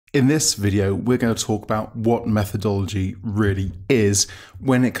In this video, we're going to talk about what methodology really is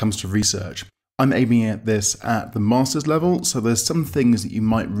when it comes to research. I'm aiming at this at the master's level, so there's some things that you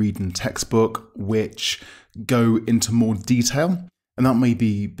might read in textbook which go into more detail, and that may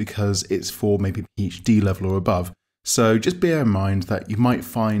be because it's for maybe PhD level or above. So just bear in mind that you might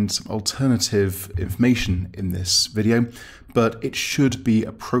find some alternative information in this video, but it should be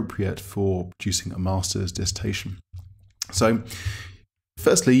appropriate for producing a master's dissertation. So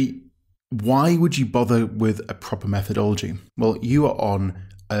firstly, why would you bother with a proper methodology? Well, you are on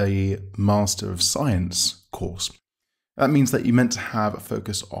a Master of Science course. That means that you're meant to have a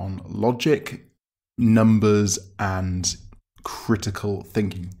focus on logic, numbers, and critical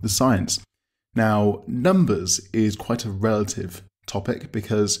thinking, the science. Now, numbers is quite a relative topic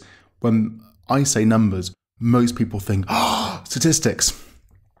because when I say numbers, most people think, statistics.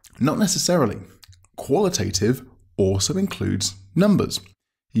 Not necessarily. Qualitative also includes numbers.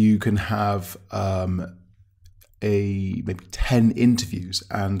 You can have maybe 10 interviews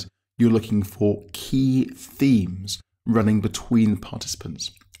and you're looking for key themes running between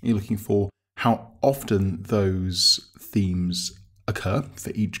participants. You're looking for how often those themes occur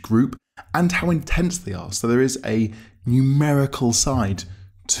for each group and how intense they are. So there is a numerical side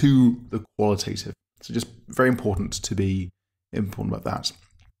to the qualitative. So just very important to be important about that.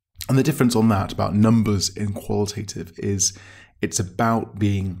 And the difference on that about numbers in qualitative is it's about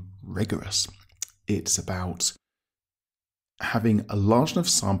being rigorous. It's about having a large enough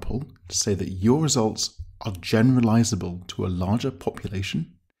sample to say that your results are generalizable to a larger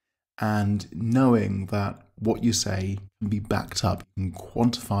population and knowing that what you say can be backed up and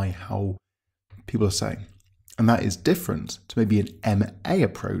quantify how people are saying. And that is different to maybe an MA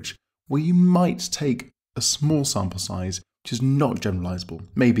approach where you might take a small sample size which is not generalizable,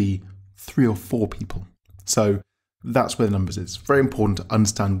 maybe 3 or 4 people. So that's where the numbers is. It's very important to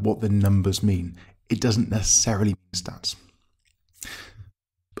understand what the numbers mean. It doesn't necessarily mean stats.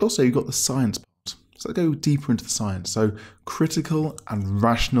 But also you've got the science part. So I'll go deeper into the science. So critical and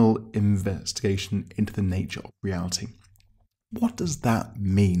rational investigation into the nature of reality. What does that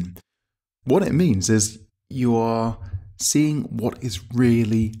mean? What it means is you are seeing what is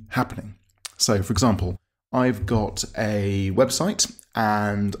really happening. So for example, I've got a website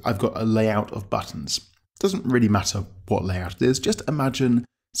and I've got a layout of buttons. Doesn't really matter what layout it is, just imagine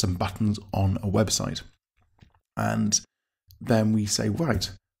some buttons on a website. And then we say, right,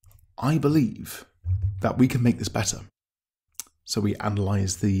 I believe that we can make this better. So we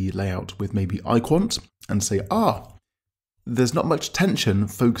analyze the layout with maybe iQuant and say, there's not much attention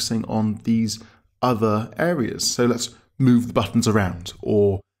focusing on these other areas. So let's move the buttons around,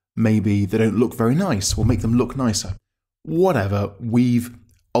 or maybe they don't look very nice, or make them look nicer. Whatever, we've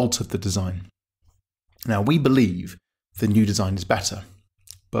altered the design. Now, we believe the new design is better,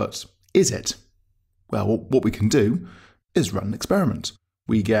 but is it? Well, what we can do is run an experiment.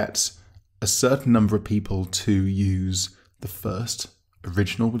 We get a certain number of people to use the first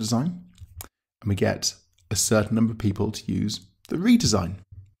original design, and we get a certain number of people to use the redesign.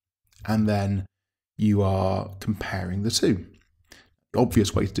 And then you are comparing the two. The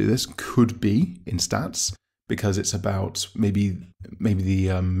obvious way to do this could be in stats, because it's about maybe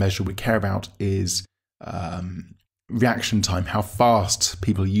the measure we care about is reaction time, how fast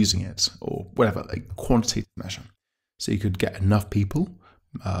people are using it, or whatever, a quantitative measure. So you could get enough people,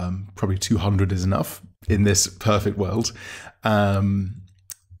 probably 200 is enough in this perfect world, and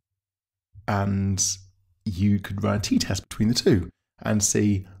you could run a t-test between the two and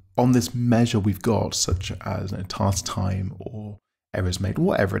see on this measure we've got, such as task time or errors made,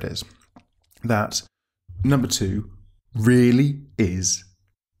 whatever it is, that number 2 really is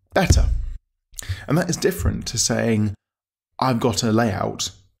better. And that is different to saying, I've got a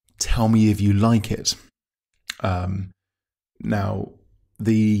layout, tell me if you like it. Now,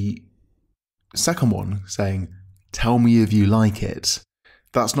 the second one, saying, tell me if you like it,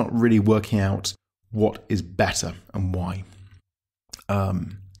 that's not really working out what is better and why.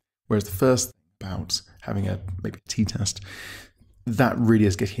 Whereas the first thing about having maybe a t-test, that really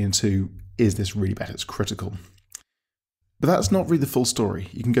is getting into, is this really better? It's critical. But that's not really the full story.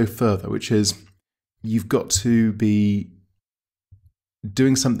 You can go further, which is you've got to be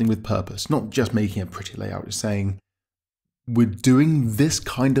doing something with purpose, not just making a pretty layout. It's saying, we're doing this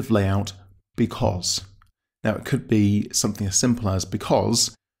kind of layout because. Now, it could be something as simple as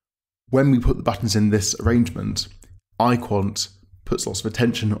because when we put the buttons in this arrangement, iQuant puts lots of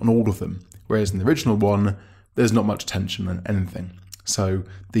attention on all of them, whereas in the original one, there's not much attention on anything. So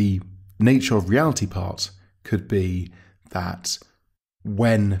the nature of reality part could be that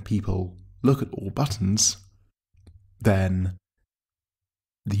when people look at all buttons, then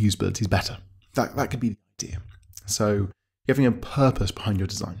the usability is better. That could be the idea. So having a purpose behind your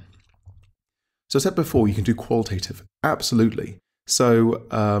design. So I said before, you can do qualitative. Absolutely. So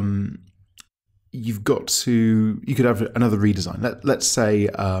you could have another redesign. Let's say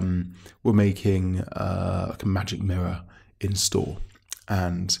we're making like a magic mirror in store,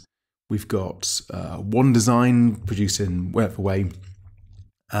 and we've got one design produced in whatever way,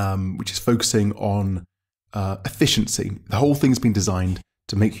 which is focusing on efficiency. The whole thing's been designed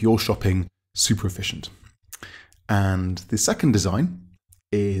to make your shopping super efficient. And the second design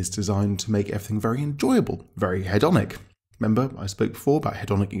is designed to make everything very enjoyable, very hedonic. Remember, I spoke before about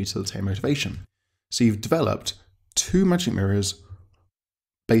hedonic and utilitarian motivation. So you've developed two magic mirrors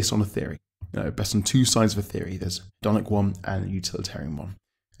based on a theory, based on two sides of a theory. There's a hedonic one and a utilitarian one,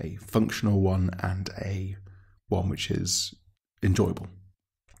 a functional one and a one which is enjoyable.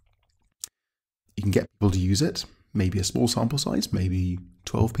 You can get people to use it, maybe a small sample size, maybe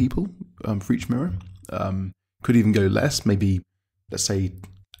 12 people for each mirror. Could even go less, maybe, let's say,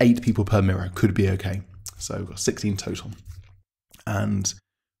 8 people per mirror could be okay. So we've got 16 total. And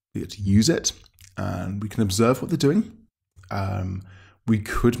we get to use it, and we can observe what they're doing. We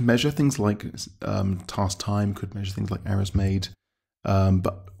could measure things like task time, could measure things like errors made.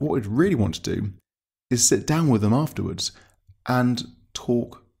 But what we'd really want to do is sit down with them afterwards and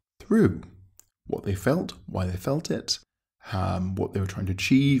talk through what they felt, why they felt it, what they were trying to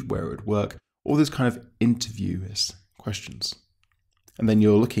achieve, where it would work, all those kind of interview-ish questions. And then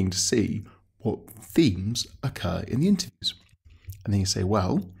you're looking to see what themes occur in the interviews. And then you say,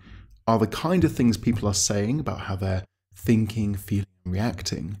 well, are the kind of things people are saying about how they're thinking, feeling, and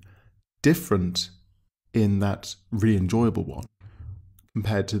reacting different in that really enjoyable one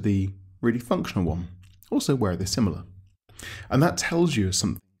compared to the really functional one? Also, where are they similar? And that tells you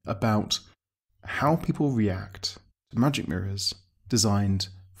something about how people react to magic mirrors designed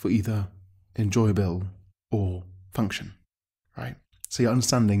for either enjoyable or function, right? So you're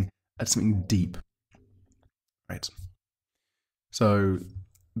understanding that's something deep, right? So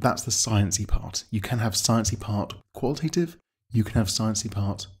that's the sciencey part. You can have sciencey part qualitative, you can have sciencey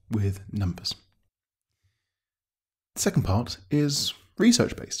part with numbers. The second part is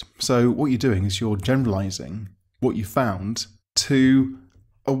research-based. So what you're doing is you're generalizing what you found to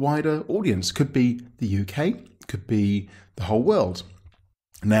a wider audience. Could be the UK, could be the whole world.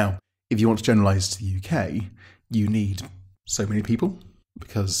 Now, if you want to generalize to the UK, you need so many people,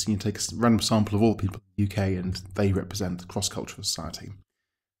 because you take a random sample of all the people in the UK and they represent the cross-cultural society.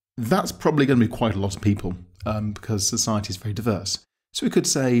 That's probably going to be quite a lot of people because society is very diverse. So we could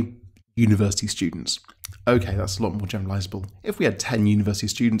say university students. Okay, that's a lot more generalizable. If we had 10 university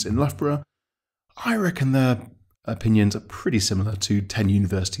students in Loughborough, I reckon their opinions are pretty similar to 10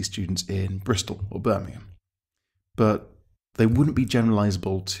 university students in Bristol or Birmingham. But they wouldn't be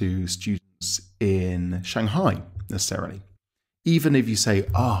generalizable to students in Shanghai necessarily. Even if you say,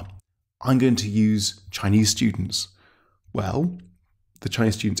 I'm going to use Chinese students. Well, the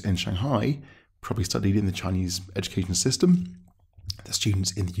Chinese students in Shanghai probably studied in the Chinese education system. The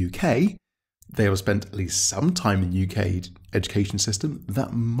students in the UK, they have spent at least some time in the UK education system.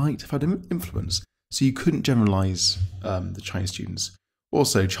 That might have had an influence. So you couldn't generalize the Chinese students.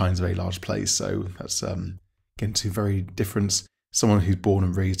 Also, China's a very large place, so that's getting to very different. Someone who's born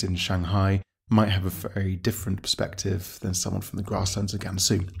and raised in Shanghai might have a very different perspective than someone from the grasslands of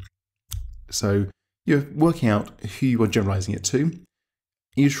Gansu. So you're working out who you are generalizing it to.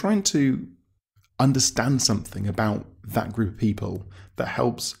 You're trying to understand something about that group of people that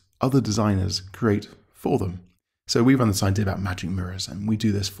helps other designers create for them. So we run this idea about magic mirrors, and we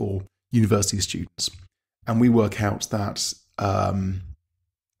do this for university students. And we work out that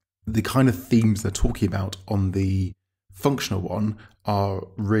the kind of themes they're talking about on the functional one are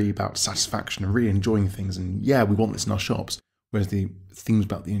really about satisfaction and really enjoying things. And yeah, we want this in our shops. Whereas the themes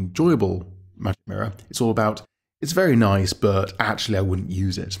about the enjoyable magic mirror, it's all about, it's very nice, but actually I wouldn't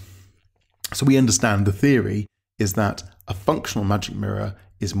use it. So we understand the theory is that a functional magic mirror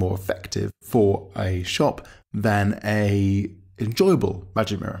is more effective for a shop than a enjoyable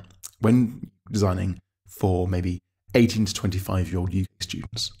magic mirror when designing for maybe 18 to 25-year-old UK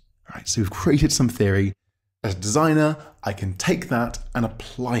students. All right, so we've created some theory. As a designer, I can take that and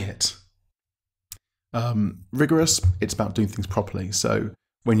apply it. Rigorous, it's about doing things properly. So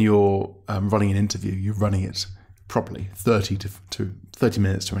when you're running an interview, you're running it properly, 30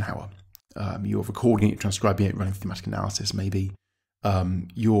 minutes to an hour. You're recording it, transcribing it, running thematic analysis maybe.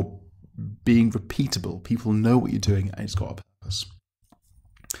 You're being repeatable. People know what you're doing and it's got a purpose.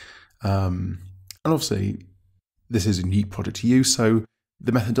 And obviously, this is a unique project to you, so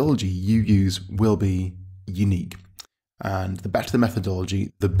the methodology you use will be unique. And the better the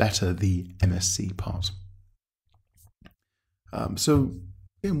methodology, the better the MSc part. So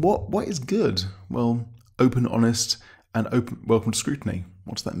what is good? Well, open, honest, and welcome to scrutiny.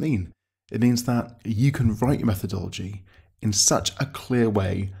 What does that mean? It means that you can write your methodology in such a clear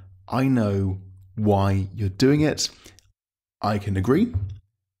way. I know why you're doing it. I can agree,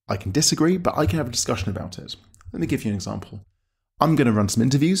 I can disagree, but I can have a discussion about it. Let me give you an example. I'm going to run some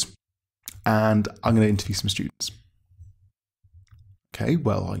interviews and I'm going to interview some students. Okay,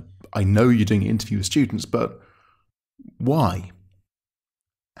 well, I know you're doing an interview with students, but why?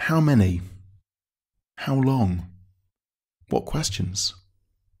 How many? How long? What questions?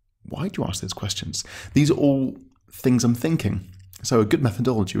 Why do you ask those questions? These are all things I'm thinking. So a good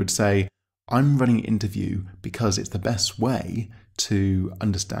methodology would say, I'm running an interview because it's the best way to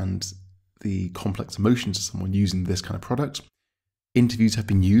understand the complex emotions of someone using this kind of product. Interviews have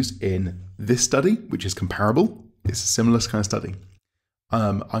been used in this study, which is comparable. It's a similar kind of study.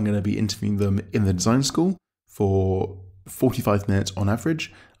 I'm going to be interviewing them in the design school for 45 minutes on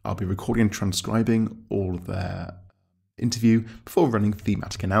average. I'll be recording and transcribing all of their interview before running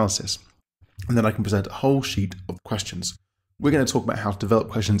thematic analysis. And then I can present a whole sheet of questions. We're going to talk about how to develop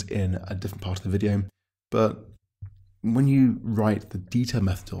questions in a different part of the video, but when you write the detailed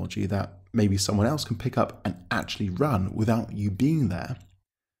methodology that maybe someone else can pick up and actually run without you being there,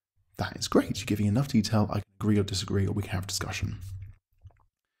 that is great. You're giving enough detail. I can agree or disagree, or we can have a discussion.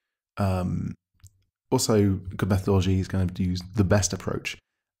 Also, good methodology is going to use the best approach.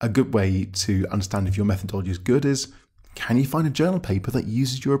 A good way to understand if your methodology is good is, can you find a journal paper that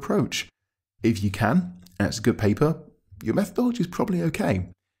uses your approach? If you can, and it's a good paper, your methodology is probably okay.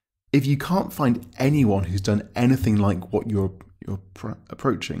 If you can't find anyone who's done anything like what you're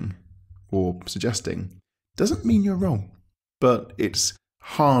approaching or suggesting, doesn't mean you're wrong, but it's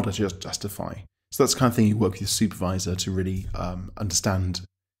harder to justify. So that's the kind of thing you work with your supervisor to really understand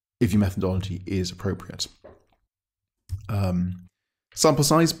if your methodology is appropriate. Sample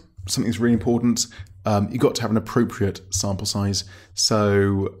size, something that's really important. You've got to have an appropriate sample size.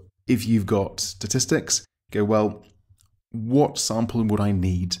 So if you've got statistics, go, well, what sample would I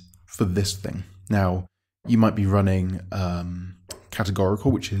need for this thing? Now, you might be running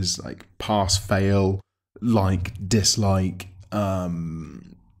categorical, which is like pass, fail, like, dislike, finish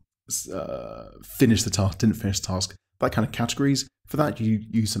the task, didn't finish the task, that kind of categories. For that, you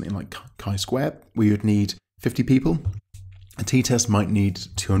use something like chi-square, where you'd need 50 people. A t-test might need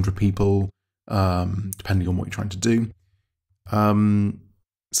 200 people, depending on what you're trying to do.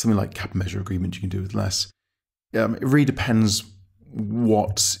 Something like cap measure agreement you can do with less. It really depends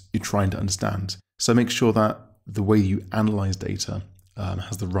what you're trying to understand. So make sure that the way you analyze data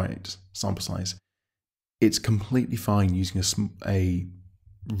has the right sample size. It's completely fine using a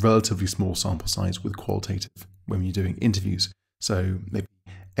relatively small sample size with qualitative when you're doing interviews. So maybe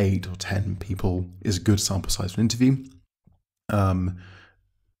 8 or 10 people is a good sample size for an interview.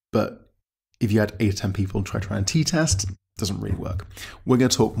 But if you had 8 or 10 people and try to run a t-test, it doesn't really work. We're going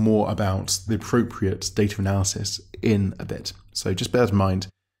to talk more about the appropriate data analysis in a bit. So just bear in mind,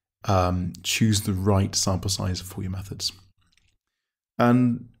 choose the right sample size for your methods.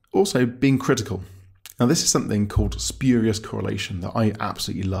 And also being critical. Now this is something called spurious correlation that I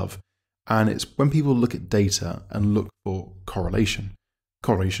absolutely love. And it's when people look at data and look for correlation.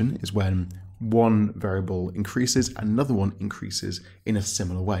 Correlation is when one variable increases and another one increases in a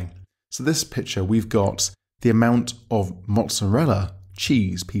similar way. So this picture, we've got the amount of mozzarella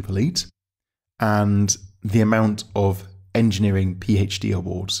cheese people eat and the amount of engineering PhD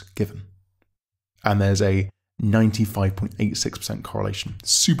awards given. And there's a 95.86% correlation.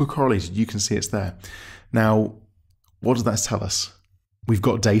 Super correlated, you can see it's there. Now, what does that tell us? We've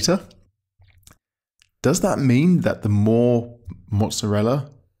got data. Does that mean that the more mozzarella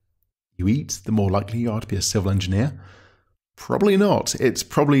you eat, the more likely you are to be a civil engineer? Probably not. It's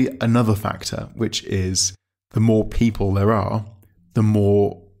probably another factor, which is the more people there are, the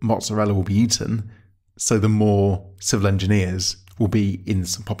more mozzarella will be eaten, so the more civil engineers will be in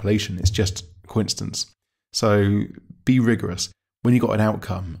some population. It's just coincidence. So be rigorous. When you've got an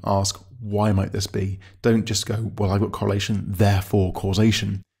outcome, ask, why might this be? Don't just go, well, I've got correlation, therefore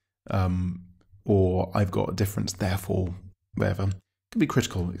causation. Or I've got a difference, therefore whatever. It can be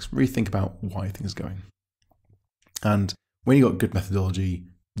critical. Really think about why things are going. And when you've got good methodology,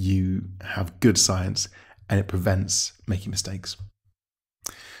 you have good science and it prevents making mistakes.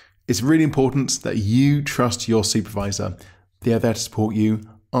 It's really important that you trust your supervisor. They are there to support you.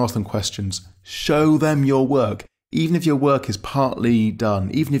 Ask them questions. Show them your work. Even if your work is partly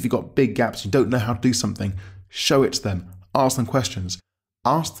done, even if you've got big gaps, you don't know how to do something, show it to them. Ask them questions.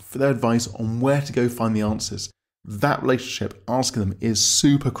 Ask for their advice on where to go find the answers. That relationship, asking them, is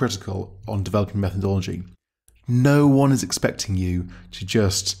super critical on developing methodology. No one is expecting you to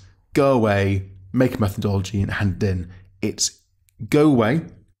just go away, make a methodology and hand it in. It's go away,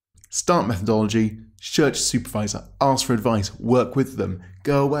 start methodology, show it to supervisor, ask for advice, work with them,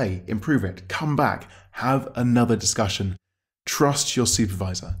 go away, improve it, come back, have another discussion. Trust your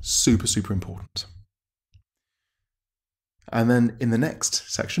supervisor. Super, super important. And then in the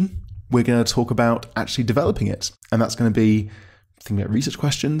next section, we're going to talk about actually developing it. And that's going to be thinking about research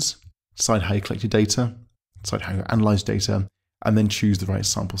questions, decide how you collect your data, decide how you analyze data, and then choose the right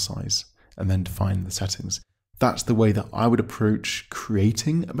sample size, and then define the settings. That's the way that I would approach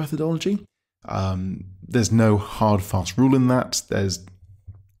creating a methodology. There's no hard, fast rule in that.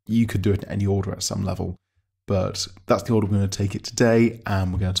 You could do it in any order at some level, but that's the order we're going to take it today,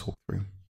 and we're going to talk through.